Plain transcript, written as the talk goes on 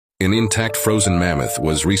An intact frozen mammoth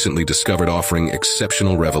was recently discovered, offering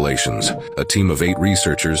exceptional revelations. A team of 8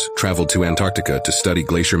 researchers traveled to Antarctica to study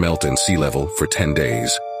glacier melt and sea level for 10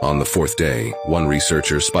 days. On the 4th day, one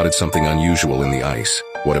researcher spotted something unusual in the ice,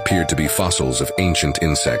 what appeared to be fossils of ancient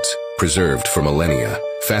insects, preserved for millennia.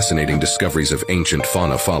 Fascinating discoveries of ancient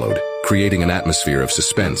fauna followed, creating an atmosphere of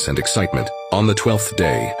suspense and excitement. On the 12th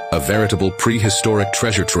day, a veritable prehistoric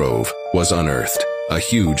treasure trove was unearthed. A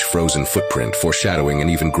huge frozen footprint foreshadowing an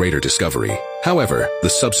even greater discovery. However, the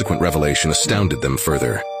subsequent revelation astounded them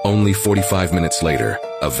further. Only 45 minutes later,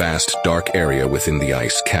 a vast, dark area within the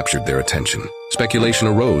ice captured their attention. Speculation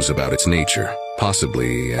arose about its nature,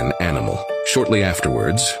 possibly an animal. Shortly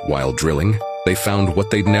afterwards, while drilling, they found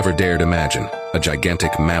what they'd never dared imagine, a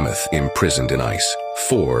gigantic mammoth imprisoned in ice.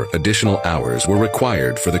 4 additional hours were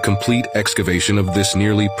required for the complete excavation of this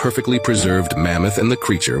nearly perfectly preserved mammoth, and the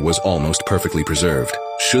creature was almost perfectly preserved.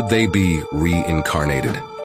 Should they be reincarnated?